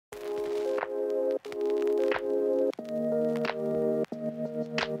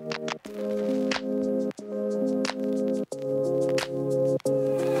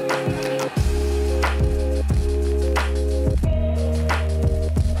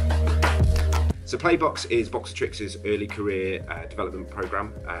So Playbox is Boxatrix's early career development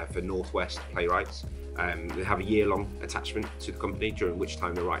programme for Northwest playwrights. They have a year-long attachment to the company, during which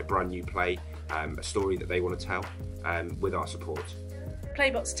time they write a brand new play, a story that they want to tell, with our support.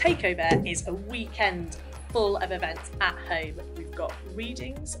 PlayBox Takeover is a weekend full of events at home. We've got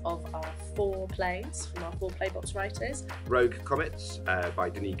readings of our 4 plays from our 4 Playbox writers. Rogue Comets by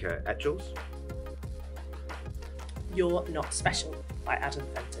Danica Etchells. You're Not Special by Adam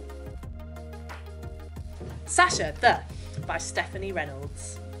Fenton. Sasha the by Stephanie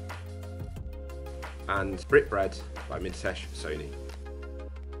Reynolds. And Brit Bread by Midsesh Sony.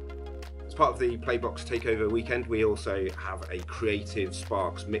 As part of the Playbox Takeover weekend, we also have a Creative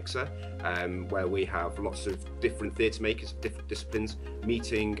Sparks mixer where we have lots of different theatre makers of different disciplines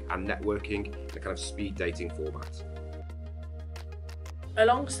meeting and networking in a kind of speed dating format.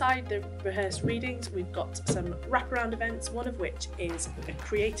 Alongside the rehearsed readings, we've got some wraparound events, one of which is a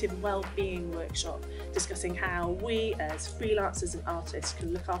creative well-being workshop discussing how we as freelancers and artists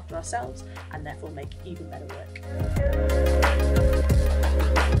can look after ourselves and therefore make even better work.